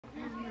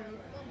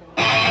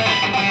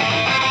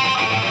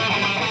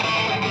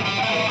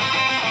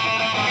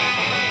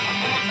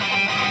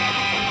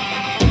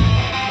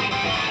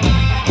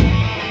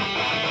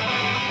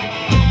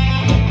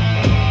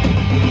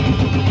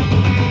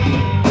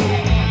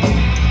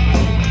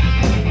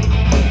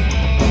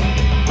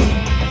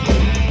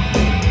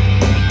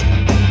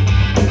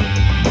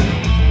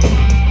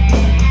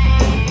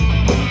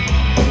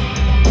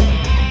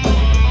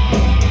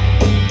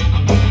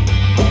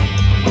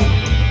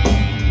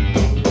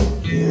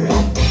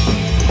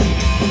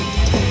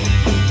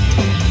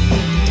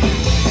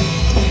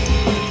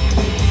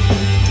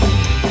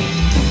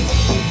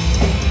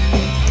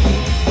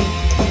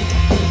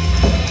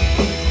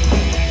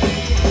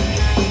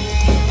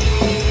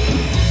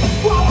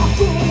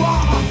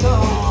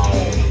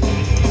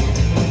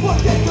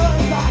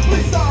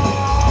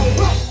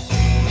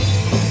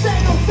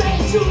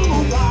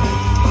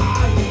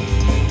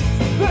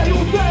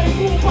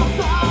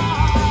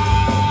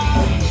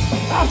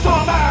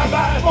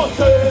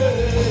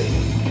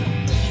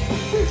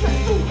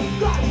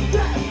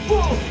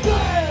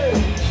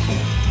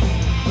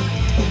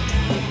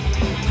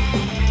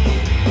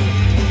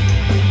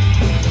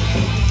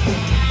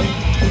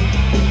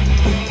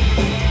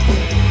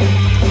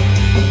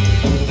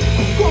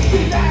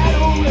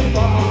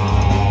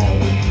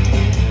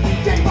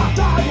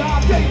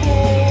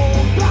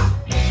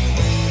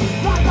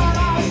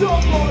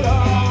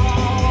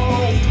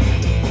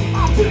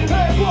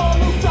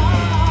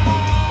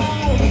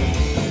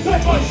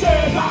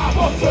chega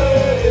você.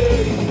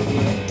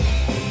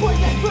 Pois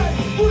é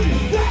feito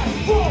e é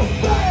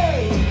você.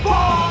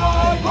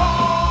 Vai,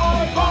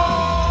 vai,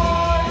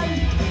 vai,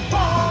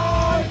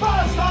 vai,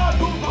 basta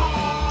tu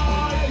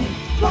vai.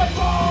 Não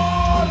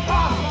importa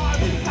a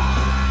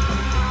missão.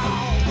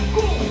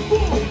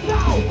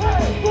 Cultural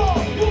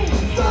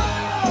Revolução.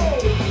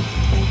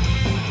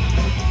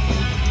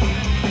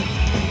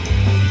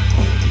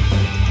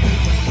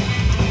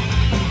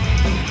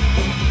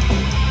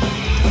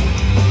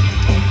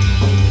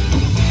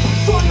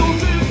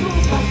 Sonhos e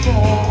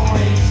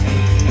frustrações,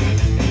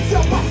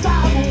 seu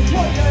passado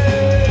foi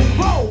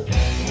erro.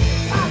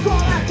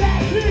 Agora quer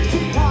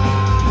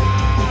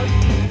criticar,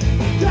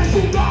 quer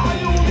julgar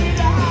e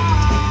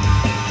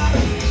humilhar.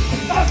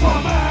 A sua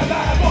merda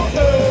é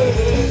você.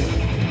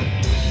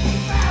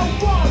 É o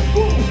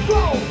corpo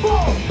com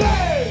você.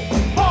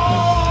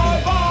 Vai,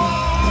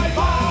 vai,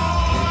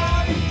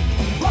 vai,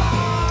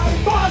 vai,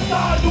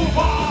 bastardo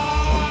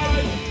vai.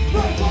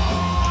 Não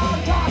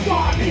importa a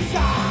sua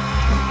missão.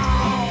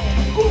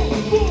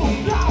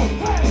 Cultural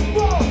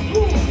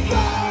Revolução.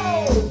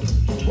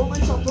 Boa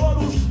noite a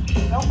todos,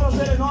 é um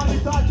prazer enorme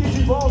estar aqui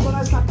de volta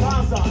nessa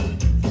casa.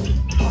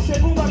 A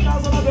segunda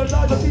casa, na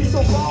verdade, aqui em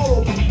São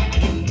Paulo.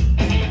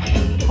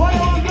 Vai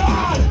ao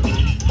Hangar.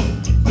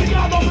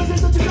 Obrigado à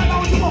presença de cada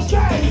um de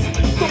vocês.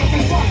 Todas as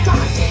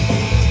respostas.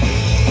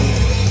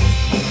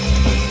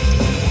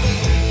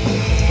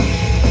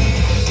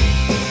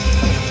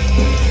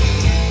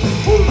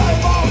 Pula e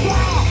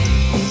volta,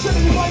 cheio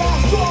de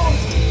palhaços,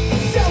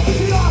 seus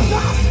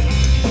idiotas,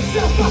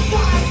 seus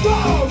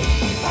passados.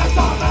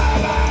 Essa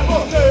merda é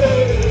você.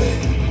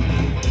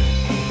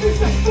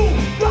 Isso é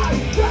sugar e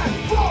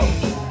depois.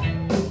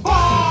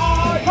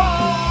 Vai,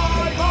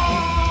 vai,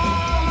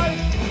 vai,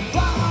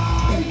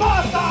 vai,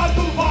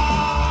 bastardo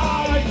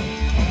vai.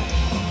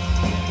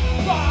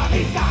 Sua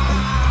missão.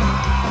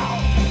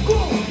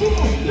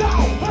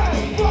 Cultural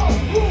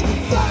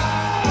Revolução.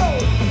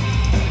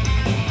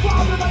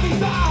 Fábio da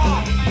guitarra.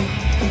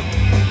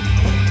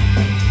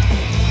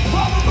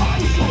 Vamos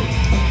baixo.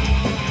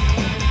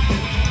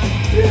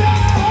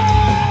 Yeah!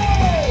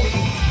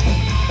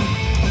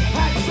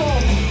 Repetição.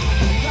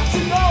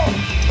 Gratidão.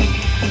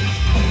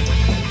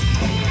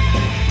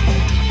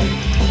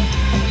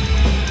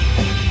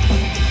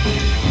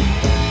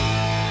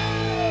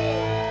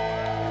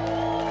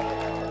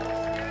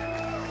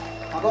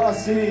 Agora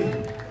sim.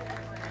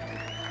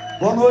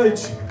 Boa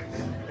noite.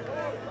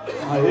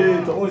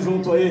 Aê, tamo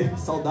junto aí.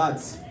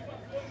 Saudades.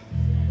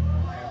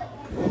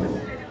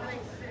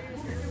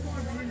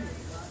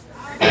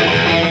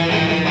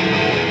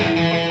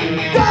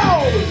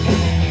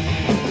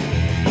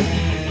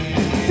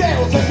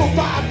 Seus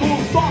resultados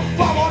só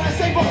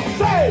favorecem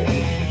você.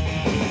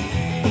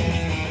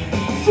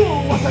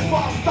 Suas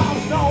respostas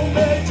não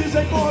me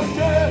dizem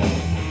porquê.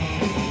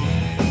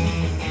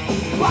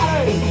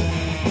 Parei,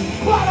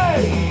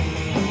 parei,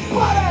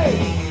 parei,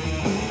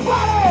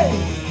 parei.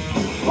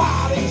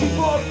 Parem de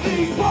impor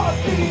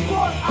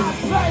as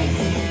leis.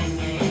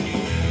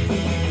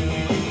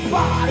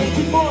 Parem de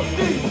impor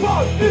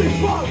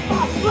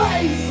as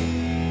leis.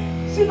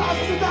 Se nós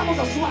aceitamos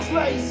as suas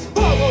leis,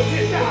 vamos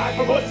enterrar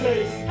com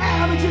vocês.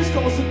 Ela me diz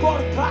como se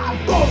portar,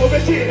 como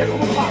vestir e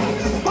como falar.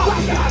 Vai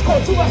enterrar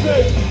com suas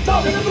leis,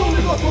 não me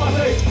tudo com suas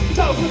leis.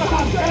 Então se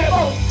nós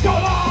queremos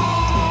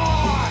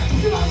Violar.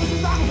 Se nós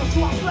aceitamos as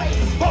suas leis,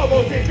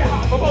 vamos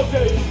enterrar com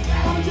vocês.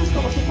 Ela me diz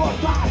como se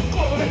portar,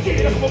 como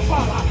vestir e como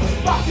falar.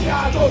 Vai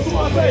enterrar com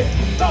suas leis,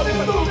 não me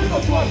tudo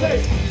com suas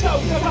leis. Então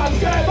se nós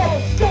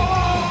queremos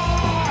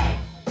Violar.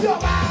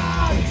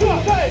 Violar,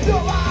 suas leis,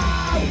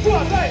 violar,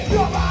 suas leis,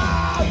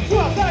 violar,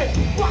 suas leis.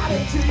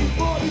 Parem de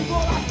impor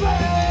as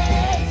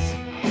leis.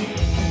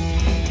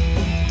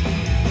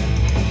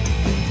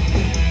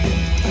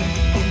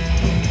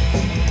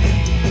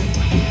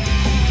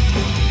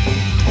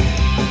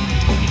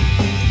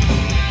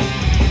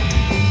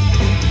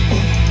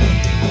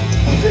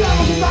 Se não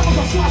usamos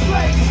as suas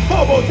leis,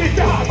 vamos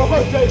enterrar com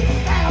vocês.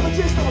 Ela me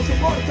diz como se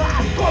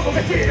portar, como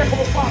vestir e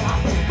como falar.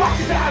 Vai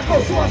se enterrar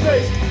com suas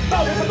leis,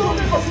 não deixa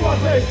tudo com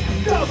suas leis.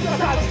 Não se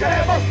nós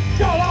queremos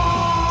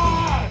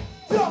Violar.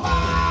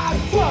 Violar,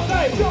 suas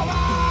leis,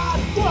 violar,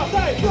 suas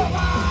leis,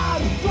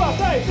 violar, suas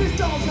leis.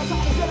 Estamos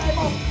cansados,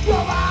 queremos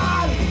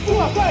Violar.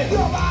 Suas leis,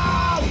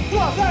 violar,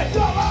 suas leis,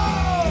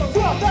 violar,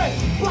 suas leis.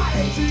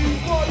 Parem de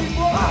impor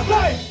as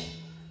leis.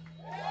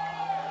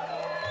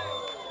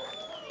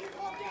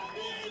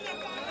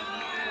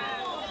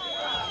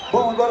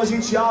 Bom, agora a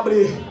gente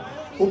abre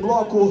o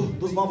bloco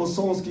dos novos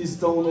sons que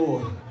estão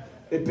no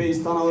EP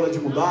Está Na Hora de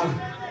Mudar.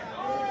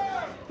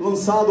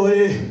 Lançado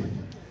aí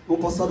num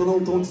passado não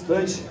tão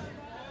distante.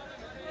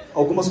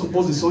 Algumas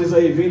composições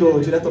aí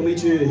vindo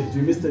diretamente de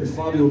Mr.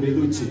 Fábio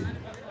Bellucci.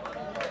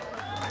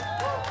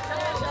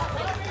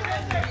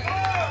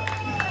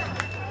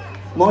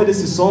 O nome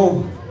desse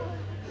som,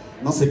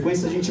 na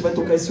sequência a gente vai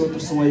tocar esse outro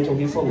som aí que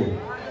alguém falou.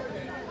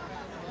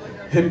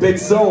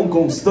 Repetição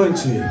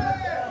constante.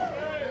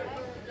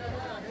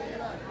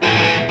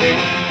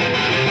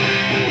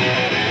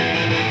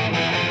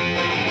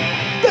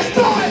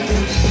 Destrói!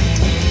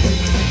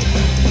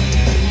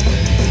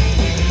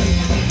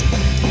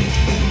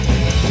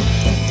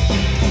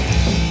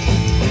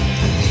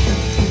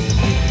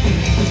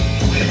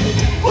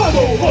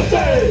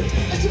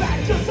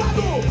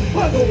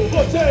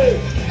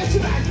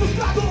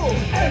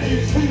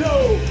 Eles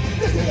virão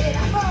descer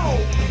a mão,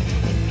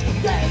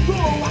 tendo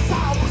a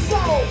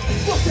solução.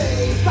 Você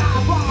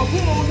estava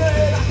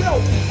vulnerável,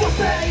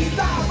 você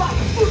estava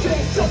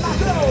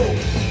sugestionável.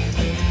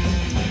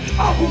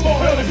 Algo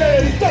morreu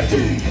naquele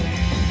instante,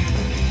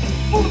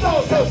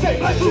 mudou seu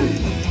semblante.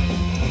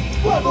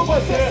 Quando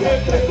você se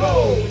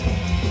entregou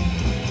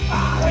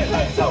a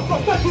repetição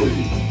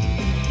constante.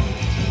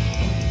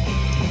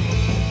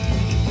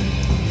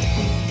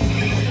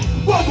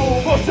 Quando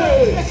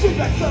você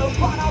estiver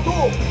desamparado,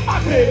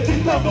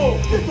 acreditando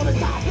que tudo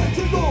está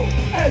perdido,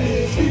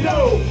 eles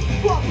virão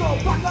com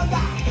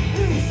propaganda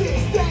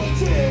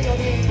insistente e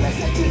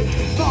onipresente.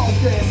 Não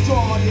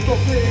questione do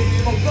fim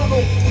no plano,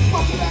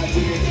 você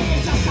ninguém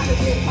já sabe o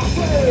que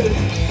fazer.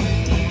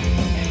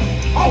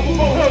 Algo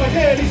morreu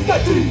naquele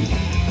instante,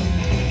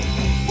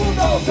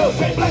 mudou seu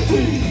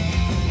semblante.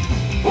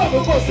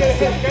 Quando você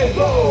se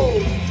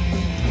entregou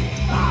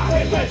a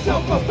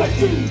repetição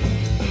constante.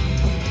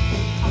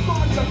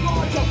 Acorde,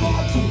 acorde,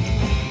 acorde.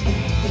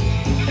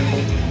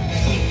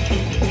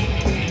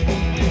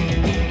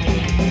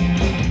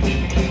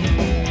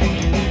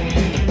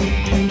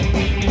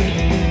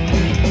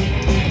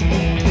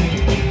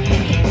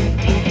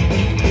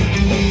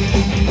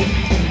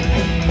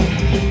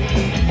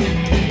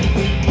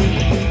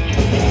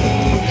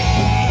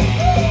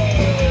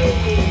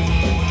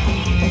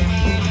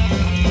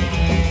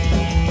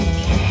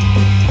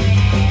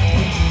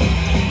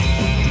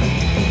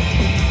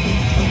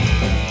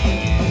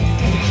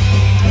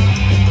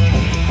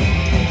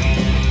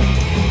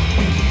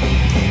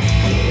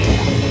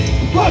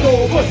 Quando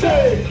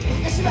você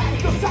estiver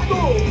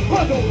cansado,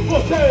 quando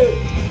você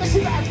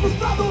estiver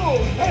frustrado,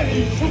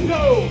 eles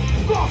virão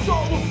com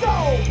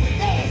solução,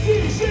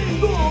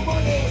 exigindo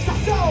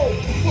monetização.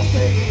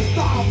 Você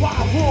estava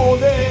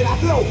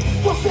vulnerável,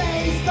 você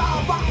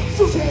estava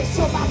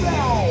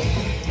sugestionável.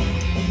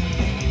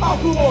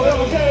 Algo morreu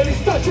naquele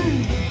instante,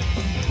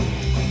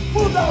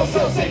 mudou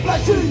seu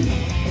semblante.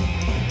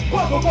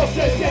 Quando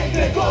você se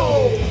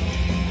entregou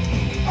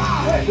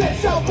a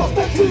repetição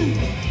constante.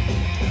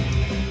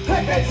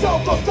 Repetição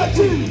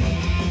constante,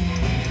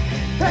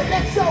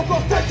 repetição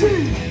constante.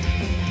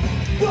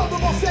 Quando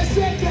você se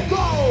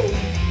entregou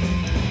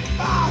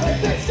a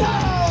repetição.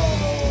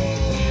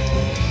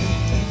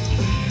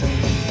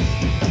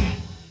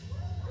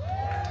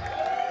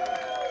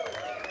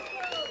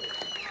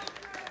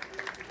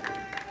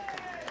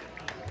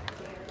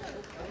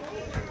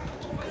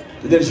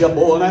 Que energia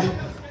boa, né?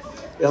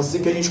 É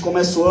assim que a gente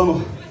começa o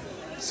ano,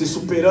 se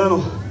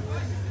superando,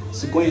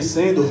 se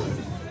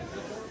conhecendo,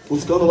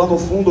 buscando lá no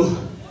fundo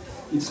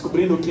e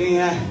descobrindo quem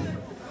é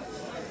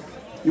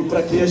e o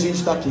pra que a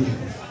gente tá aqui.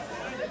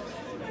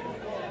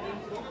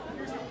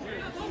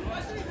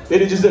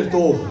 Ele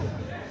desertou,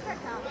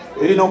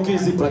 ele não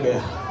quis ir pra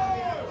guerra.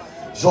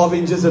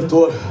 Jovem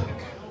desertor.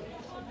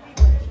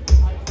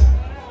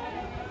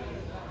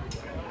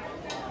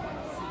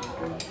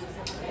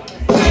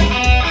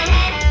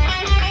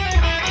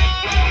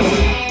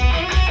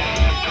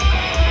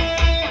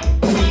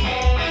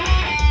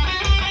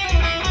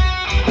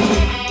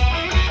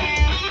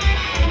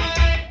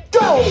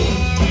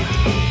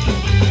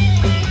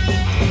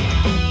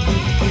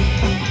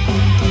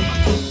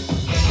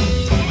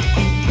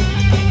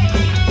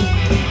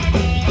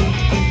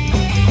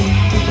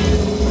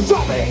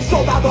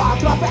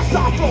 Atravessa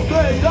a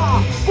fronteira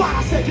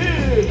para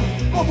seguir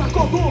outra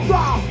conduta.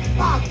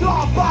 A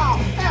tropa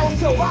é o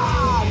seu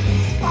ar,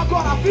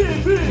 agora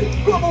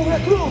vive como um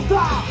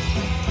recruta.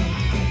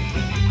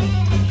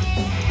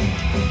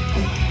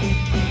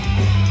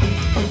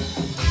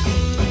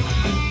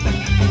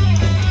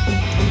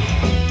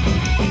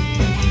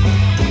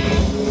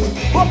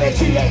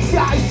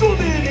 Obediência e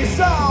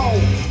submissão,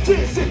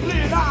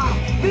 disciplina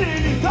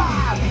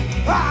militar.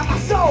 A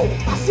nação,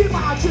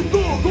 acima de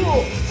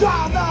tudo,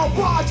 já não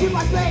pode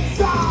mais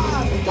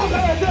pensar.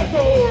 Jovem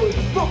Desertor,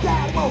 não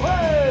quer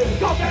morrer.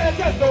 Jovem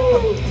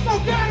Desertor, não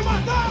quer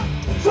matar.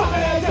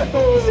 Jovem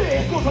Desertor, se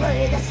recusa a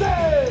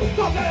obedecer.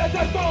 Jovem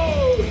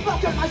Desertor, não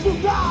quer mais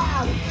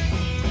lutar.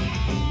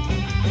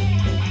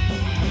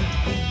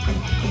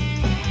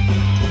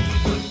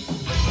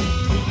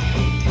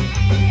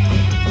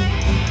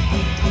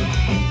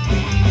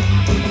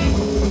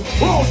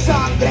 O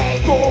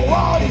sangrento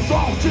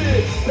horizonte,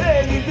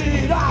 ele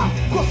vira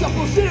com seu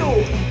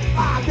fuzil.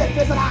 A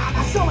defesa da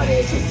nação,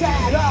 eles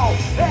disseram,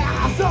 é a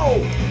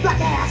razão da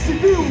guerra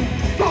civil.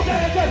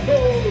 Qualquer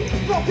desertor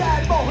não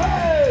quer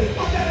morrer.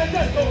 Qualquer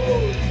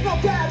desertor não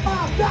quer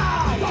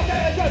matar.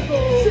 Qualquer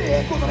desertor se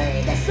recusa a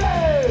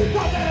obedecer.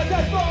 Qualquer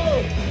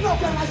desertor não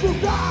quer mais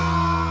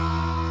lutar.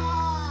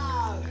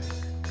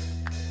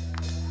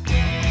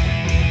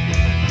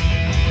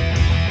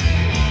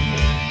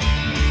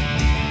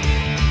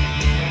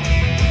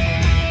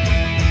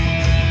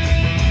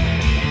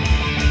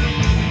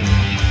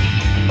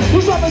 O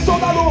jovem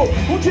soldado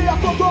um dia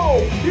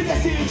acordou e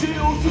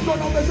decidiu se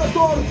tornar um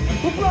desertor.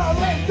 O plano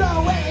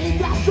então ele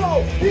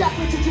traçou e a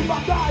frente de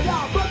batalha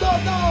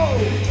abandonou.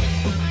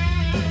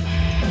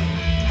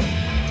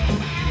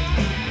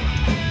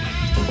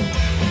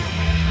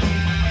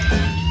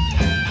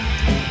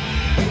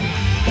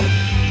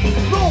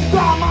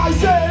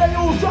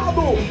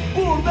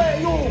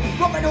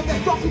 jovem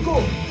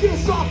destópico que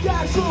só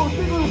quer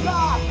subir no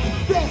lugar,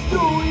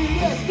 destruir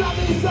e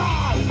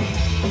escravizar.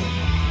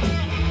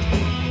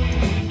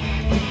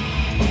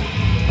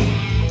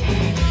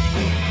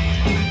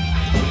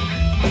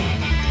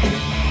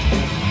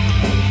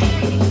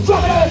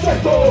 Jovem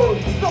desertor,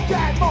 não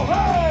quer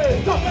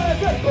morrer. Jovem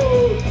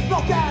desertor,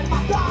 não quer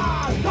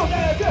matar.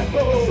 Jovem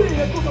desertor, se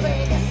recusa a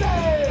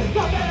obedecer.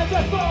 Jovem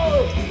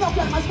desertor, não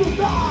quer mais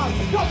lutar.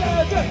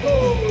 Jovem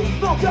desertor,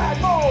 não quer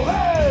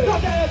morrer.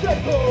 Jovem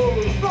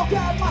desertor, não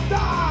quer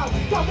matar.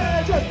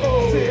 Jovem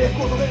desertor, se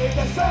recusa a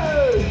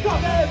obedecer.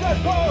 Jovem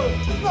desertor,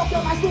 não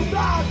quer mais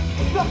lutar.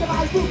 Não quer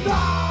mais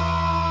lutar.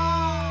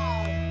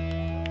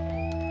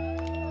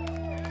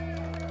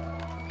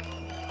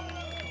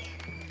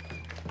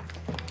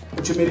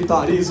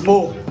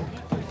 Antimilitarismo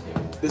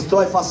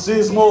destrói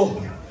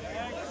fascismo.